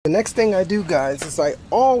next thing I do, guys, is I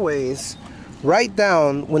always write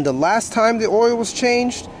down when the last time the oil was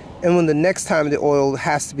changed and when the next time the oil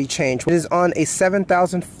has to be changed. It is on a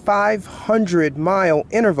 7,500 mile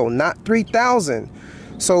interval, not 3,000.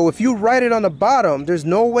 So if you write it on the bottom, there's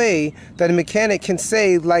no way that a mechanic can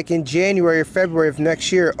say, like in January or February of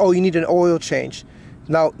next year, oh, you need an oil change.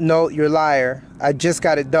 No, you're a liar. I just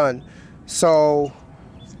got it done. So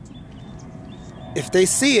if they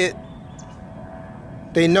see it,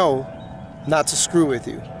 they know not to screw with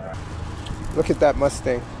you. Look at that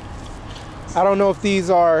Mustang. I don't know if these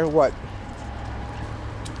are, what,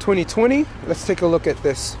 2020? Let's take a look at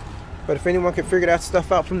this. But if anyone can figure that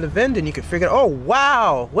stuff out from the VIN, then you can figure it out. Oh,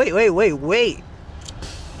 wow. Wait.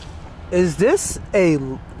 Is this a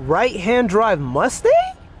right-hand drive Mustang?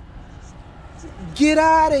 Get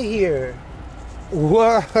out of here.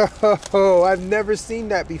 Whoa, I've never seen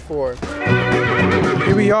that before.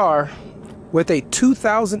 Here we are with a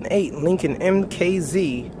 2008 Lincoln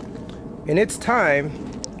MKZ, and it's time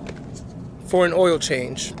for an oil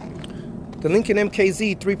change. The Lincoln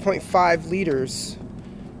MKZ 3.5 liters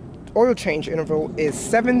oil change interval is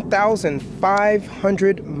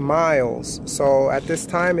 7,500 miles. So at this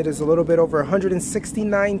time it is a little bit over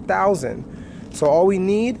 169,000. So all we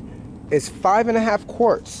need is 5.5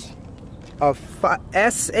 quarts of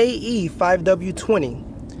SAE 5W20.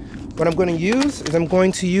 What I'm going to use is I'm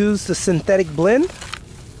going to use the synthetic blend.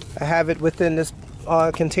 I have it within this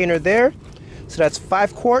container there. So that's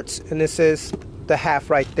 5 quarts, and this is the half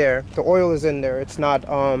right there. The oil is in there. It's not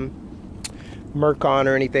Mercon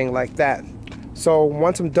or anything like that. So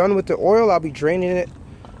once I'm done with the oil, I'll be draining it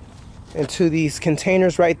into these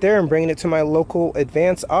containers right there and bringing it to my local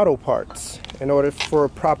Advanced Auto Parts in order for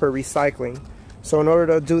proper recycling. So in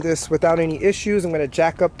order to do this without any issues, I'm going to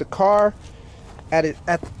jack up the car at its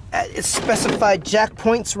specified jack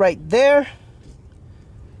points right there.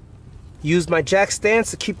 Use my jack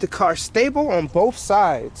stands to keep the car stable on both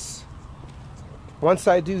sides. Once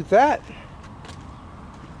I do that,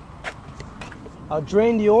 I'll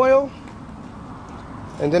drain the oil,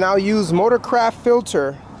 and then I'll use Motorcraft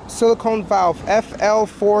filter, silicone valve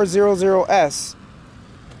FL400S,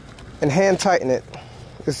 and hand tighten it.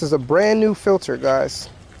 This is a brand new filter, guys.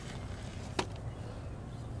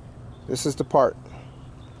 This is the part.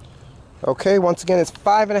 Okay, once again, it's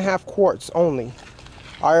 5.5 quarts only.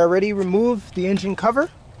 I already removed the engine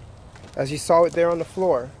cover, as you saw it there on the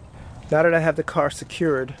floor. Now that I have the car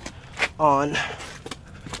secured on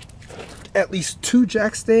at least 2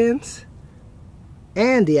 jack stands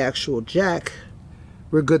and the actual jack,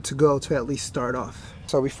 we're good to go to at least start off.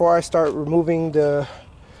 So before I start removing the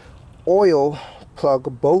oil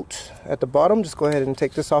plug bolt at the bottom, just go ahead and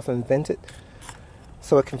take this off and vent it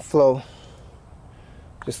so it can flow.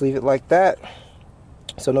 Just leave it like that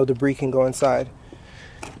so no debris can go inside.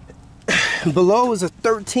 Below is a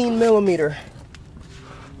 13 millimeter.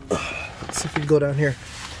 Let's see if we can go down here.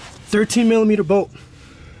 13 millimeter bolt.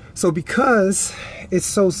 So because it's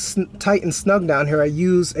so tight and snug down here, I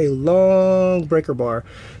use a long breaker bar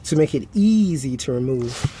to make it easy to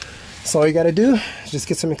remove. So all you gotta do is just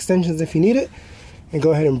get some extensions if you need it and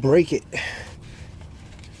go ahead and break it.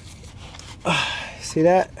 See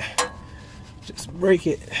that? Just break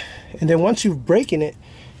it. And then once you've broken it,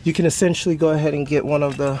 you can essentially go ahead and get one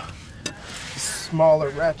of the smaller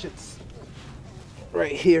ratchets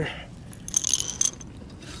right here.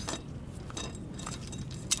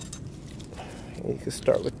 You can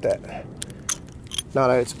start with that now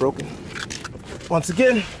that it's broken. Once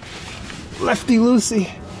again, lefty loosey,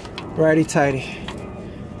 righty tighty.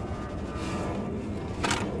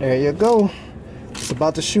 There you go. It's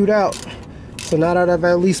about to shoot out. So now that I've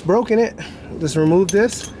at least broken it, just remove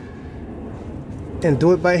this and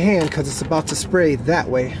do it by hand because it's about to spray that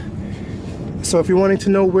way. So if you're wanting to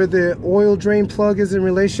know where the oil drain plug is in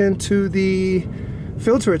relation to the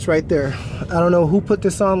filter, it's right there. I don't know who put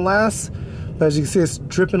this on last, but as you can see, it's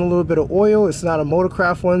dripping a little bit of oil. It's not a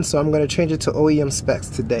Motorcraft one, so I'm going to change it to OEM specs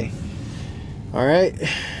today. Alright,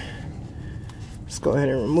 let's go ahead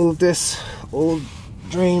and remove this old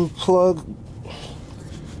drain plug.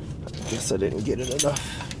 I guess I didn't get it enough.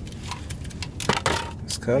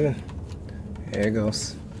 It's coming. There it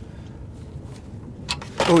goes.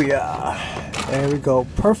 Oh yeah, there we go.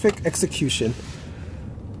 Perfect execution.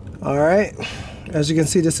 Alright, as you can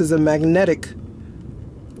see, this is a magnetic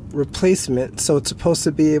replacement, so it's supposed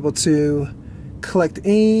to be able to collect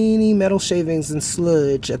any metal shavings and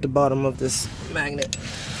sludge at the bottom of this magnet.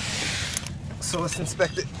 So let's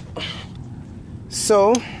inspect it.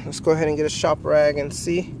 So let's go ahead and get a shop rag and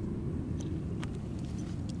see.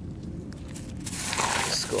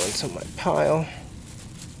 Let's go into my pile.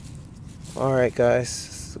 Alright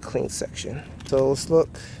guys, It's the clean section. So let's look,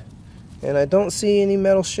 and I don't see any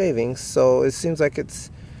metal shavings, so it seems like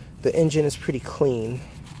the engine is pretty clean.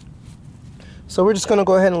 So we're just gonna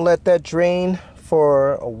go ahead and let that drain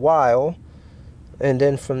for a while, and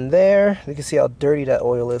then from there you can see how dirty that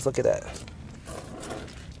oil is. Look at that.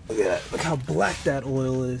 Look at that. Look how black that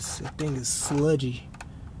oil is. The thing is sludgy.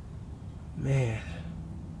 Man.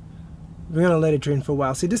 We're gonna let it drain for a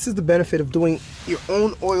while. See, this is the benefit of doing your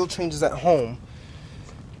own oil changes at home,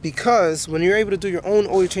 because when you're able to do your own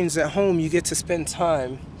oil changes at home, you get to spend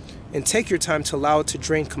time and take your time to allow it to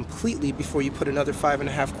drain completely before you put another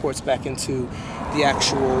 5.5 quarts back into the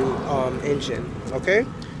actual engine. Okay,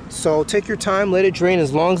 so take your time, let it drain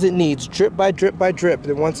as long as it needs, drip by drip by drip.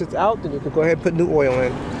 Then once it's out, then you can go ahead and put new oil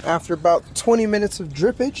in. After about 20 minutes of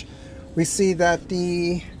drippage, we see that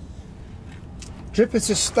the drippage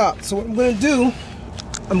has stopped. So what I'm going to do,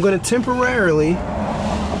 I'm going to temporarily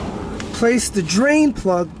place the drain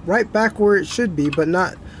plug right back where it should be, but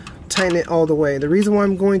not tighten it all the way. The reason why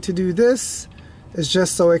I'm going to do this is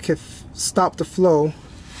just so it can stop the flow.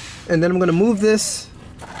 And then I'm going to move this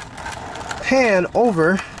pan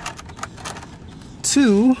over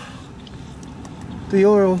to the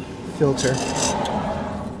oil filter.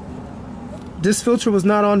 This filter was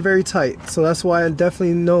not on very tight, so that's why I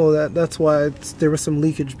definitely know that's why there was some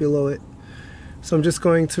leakage below it. So I'm just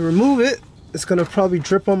going to remove it. It's going to probably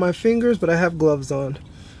drip on my fingers, but I have gloves on.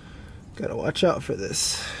 Gotta watch out for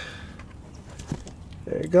this.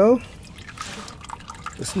 There you go.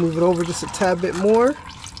 Just move it over just a tad bit more.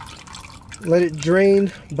 Let it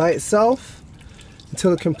drain by itself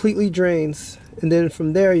until it completely drains. And then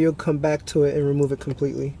from there, you'll come back to it and remove it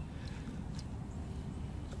completely.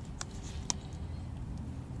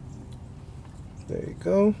 There you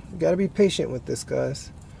go. You gotta be patient with this,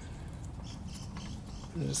 guys.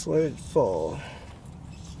 And just let it fall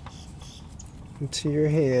into your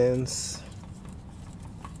hands.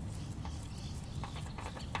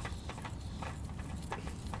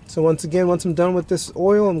 So once again, once I'm done with this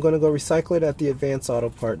oil, I'm going to go recycle it at the Advanced Auto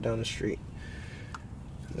Part down the street.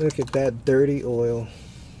 Look at that dirty oil.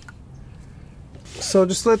 So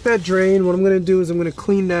just let that drain. What I'm going to do is I'm going to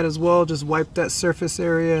clean that as well. Just wipe that surface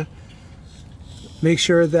area. Make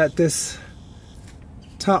sure that this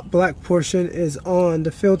top black portion is on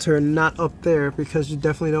the filter and not up there, because you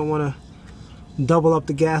definitely don't want to double up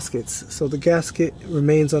the gaskets. So the gasket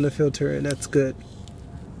remains on the filter, and that's good.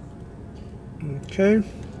 Okay.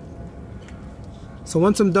 So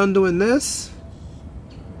once I'm done doing this,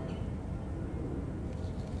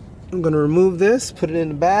 I'm going to remove this, put it in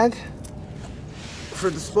the bag for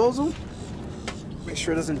disposal. Make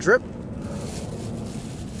sure it doesn't drip.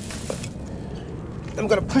 I'm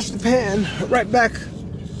going to push the pan right back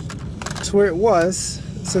to where it was,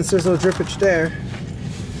 since there's no drippage there,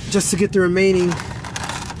 just to get the remaining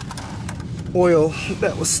oil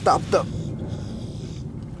that was stopped up.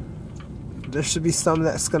 There should be some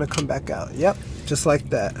that's going to come back out. Yep. Just like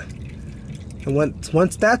that. And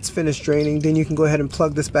once that's finished draining, then you can go ahead and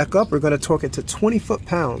plug this back up. We're going to torque it to 20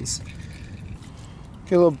 foot-pounds.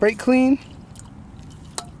 Get a little brake clean.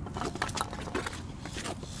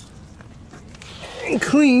 And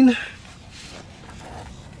clean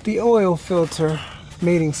the oil filter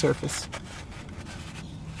mating surface.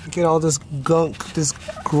 Get all this gunk, this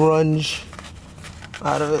grunge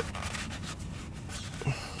out of it.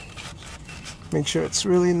 Make sure it's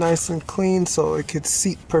really nice and clean so it could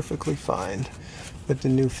seat perfectly fine with the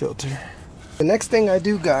new filter. The next thing I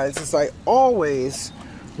do, guys, is I always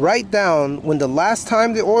write down when the last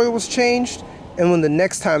time the oil was changed and when the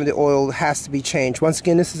next time the oil has to be changed. Once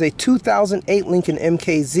again, this is a 2008 Lincoln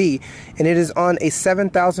MKZ, and it is on a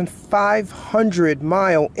 7,500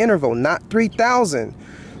 mile interval, not 3,000.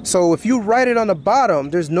 So if you write it on the bottom,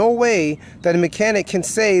 there's no way that a mechanic can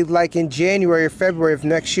say, like in January or February of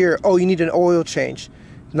next year, oh, you need an oil change.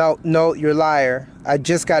 No, you're a liar. I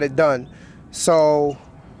just got it done. So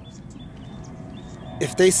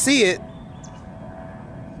if they see it,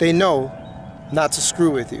 they know not to screw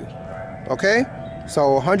with you. Okay?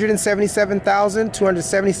 So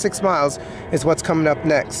 177,276 miles is what's coming up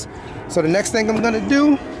next. So the next thing I'm gonna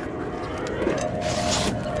do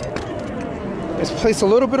is place a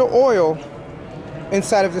little bit of oil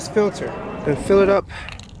inside of this filter and fill it up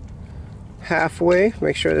halfway.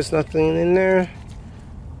 Make sure there's nothing in there.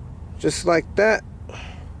 Just like that.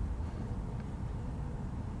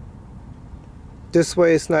 This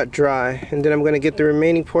way it's not dry. And then I'm going to get the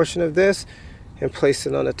remaining portion of this and place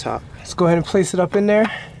it on the top. Let's go ahead and place it up in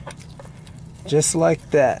there. Just like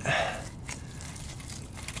that.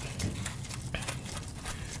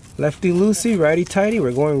 Lefty loosey, righty tighty.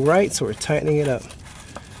 We're going right, so we're tightening it up.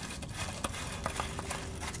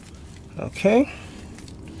 Okay.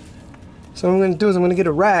 So what I'm going to do is I'm going to get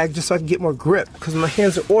a rag just so I can get more grip because my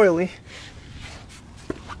hands are oily.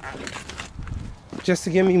 Just to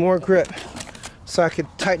give me more grip so I can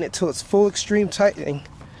tighten it till it's full extreme tightening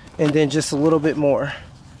and then just a little bit more.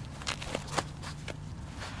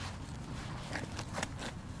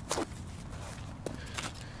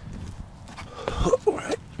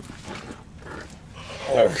 Alright.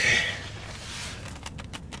 Okay.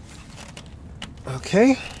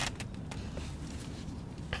 Okay.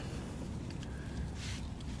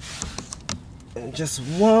 And just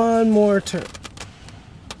one more turn.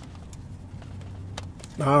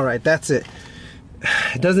 Alright, that's it.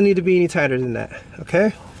 It doesn't need to be any tighter than that.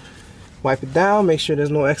 Okay? Wipe it down, make sure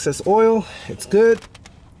there's no excess oil. It's good.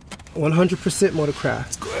 100% Motorcraft.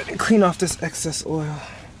 Let's go ahead and clean off this excess oil.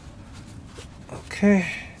 Okay.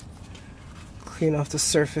 Clean off the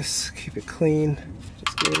surface. Keep it clean.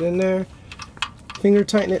 Just get it in there. Finger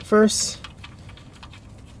tighten it first.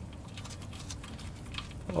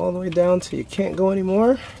 All the way down till you can't go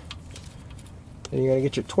anymore. Then you're going to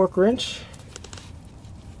get your torque wrench.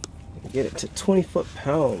 Get it to 20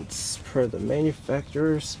 foot-pounds per the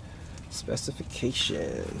manufacturer's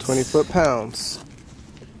specifications. 20 foot-pounds.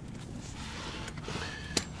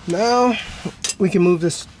 Now we can move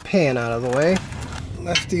this pan out of the way.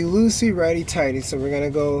 Lefty loosey, righty tighty. So we're gonna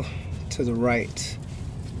go to the right.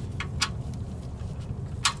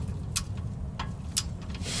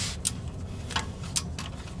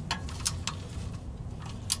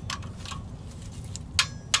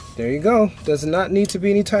 There you go. Does not need to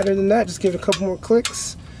be any tighter than that. Just give it a couple more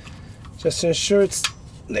clicks just to ensure it's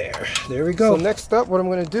there. There we go. So next up, what I'm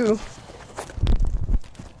going to do,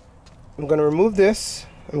 I'm going to remove this.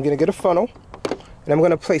 I'm going to get a funnel and I'm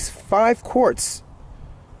going to place 5 quarts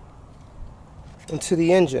into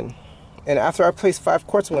the engine. And after I place 5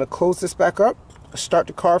 quarts, I'm going to close this back up, start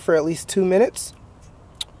the car for at least 2 minutes.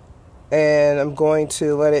 And I'm going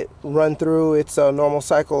to let it run through its normal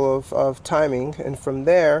cycle of timing, and from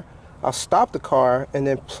there I'll stop the car and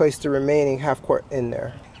then place the remaining half quart in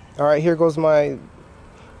there. Alright, here goes my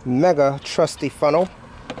mega trusty funnel.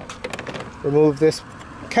 Remove this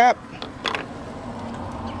cap,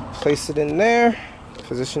 place it in there,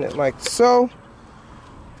 position it like so.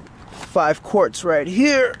 5 quarts right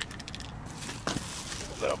here.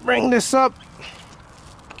 I'll bring this up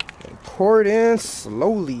and pour it in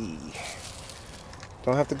slowly.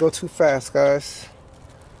 Don't have to go too fast, guys.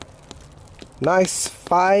 Nice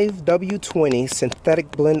 5W20 synthetic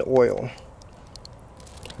blend oil.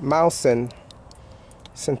 Milesyn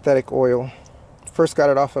synthetic oil. First got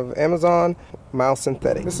it off of Amazon. Milesyn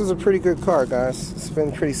synthetic. This is a pretty good car, guys. It's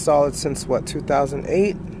been pretty solid since what,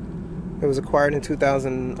 2008? It was acquired in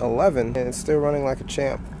 2011 and it's still running like a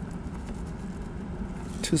champ.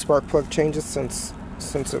 2 spark plug changes since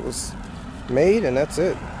it was made, and that's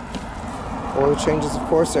it. Oil changes, of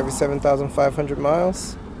course, every 7,500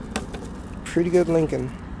 miles. Pretty good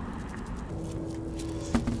Lincoln.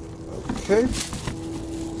 Okay.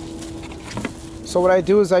 So what I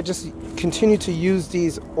do is I just continue to use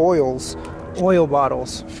these oil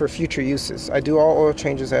bottles for future uses. I do all oil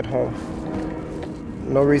changes at home.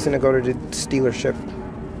 No reason to go to the dealership.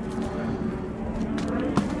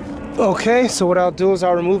 Okay, so what I'll do is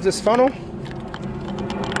I'll remove this funnel.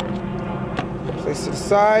 Place it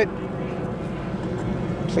aside.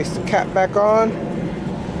 Place the cap back on.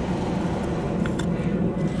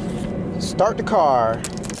 Start the car.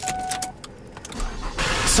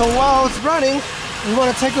 So while it's running, we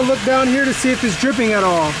want to take a look down here to see if it's dripping at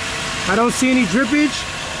all. I don't see any drippage.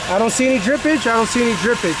 I don't see any drippage. I don't see any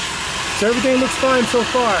drippage. So everything looks fine so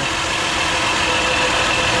far.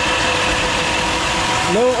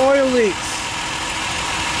 No oil leaks.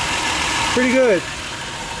 Pretty good.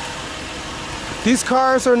 These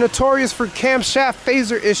cars are notorious for camshaft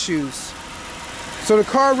phaser issues. So the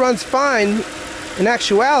car runs fine in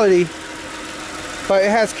actuality, but it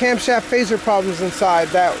has camshaft phaser problems inside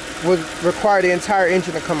that would require the entire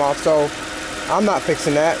engine to come off. So I'm not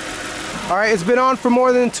fixing that. All right, it's been on for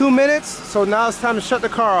more than 2 minutes, so now it's time to shut the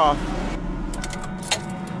car off.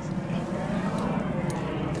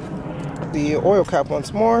 The oil cap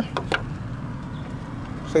once more.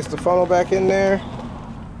 Place the funnel back in there.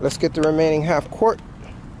 Let's get the remaining half quart.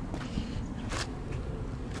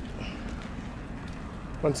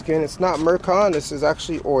 Once again, it's not Mercon, this is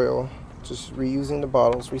actually oil. Just reusing the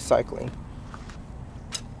bottles, recycling.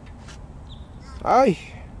 Aye.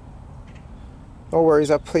 No worries,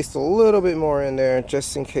 I placed a little bit more in there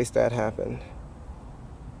just in case that happened.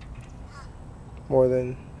 More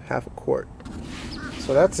than half a quart.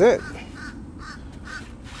 So that's it.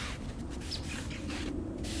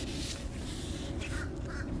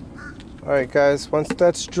 Alright guys, once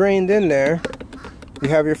that's drained in there, you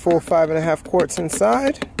have your full 5.5 quarts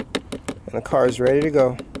inside, and the car is ready to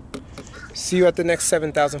go. See you at the next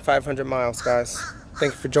 7,500 miles, guys.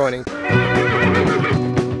 Thank you for joining.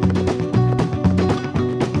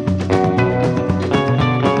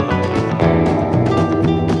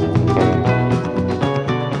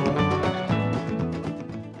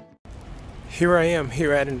 Here I am,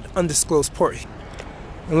 here at an undisclosed port.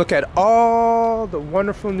 And look at all the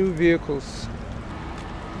wonderful new vehicles.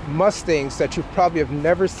 Mustangs that you probably have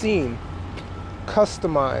never seen.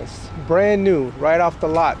 Customized, brand new, right off the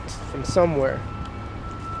lot from somewhere.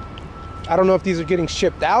 I don't know if these are getting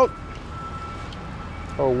shipped out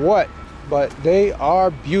or what, but they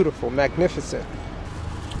are beautiful, magnificent.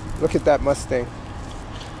 Look at that Mustang.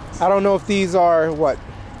 I don't know if these are, what,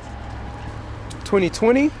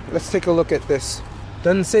 2020? Let's take a look at this.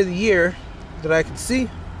 Doesn't say the year that I can see,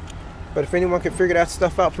 but if anyone can figure that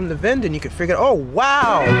stuff out from the VIN, then you can figure it. Oh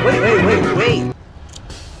wow, wait.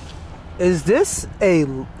 Is this a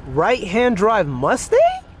right-hand drive Mustang?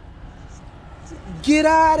 Get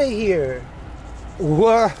out of here.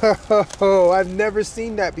 Whoa, I've never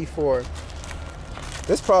seen that before.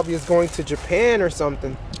 This probably is going to Japan or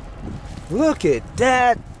something. Look at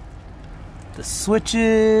that. The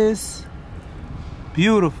switches.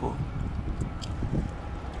 Beautiful.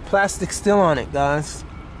 Plastic still on it, guys.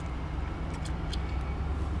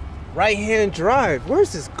 Right-hand drive.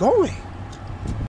 Where's this going?